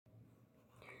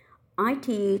I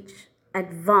teach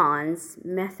advanced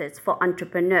methods for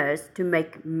entrepreneurs to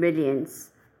make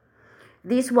millions.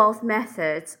 These wealth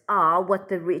methods are what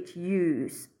the rich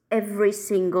use every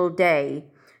single day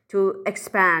to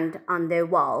expand on their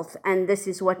wealth, and this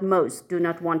is what most do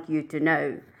not want you to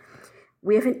know.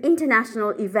 We have an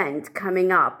international event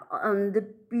coming up on the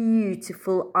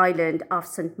beautiful island of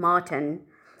St. Martin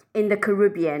in the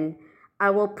Caribbean. I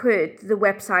will put the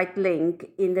website link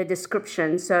in the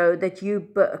description so that you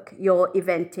book your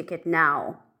event ticket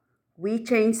now. We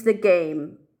change the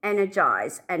game,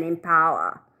 energize, and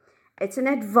empower. It's an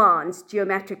advanced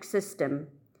geometric system,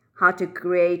 how to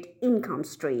create income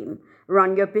stream,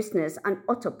 run your business on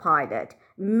autopilot.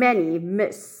 Many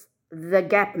miss the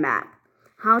gap map,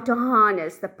 how to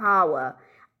harness the power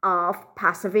of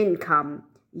passive income,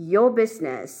 your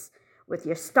business with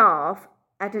your staff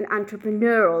at an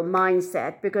entrepreneurial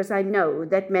mindset, because I know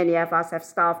that many of us have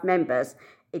staff members.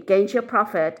 It gains your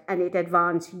profit and it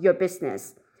advances your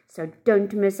business. So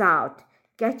don't miss out.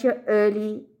 Get your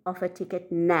early offer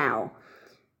ticket now.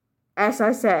 As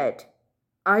I said,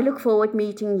 I look forward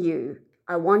meeting you.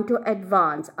 I want to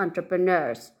advance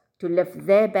entrepreneurs to live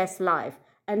their best life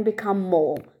and become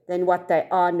more than what they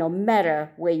are, no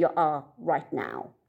matter where you are right now.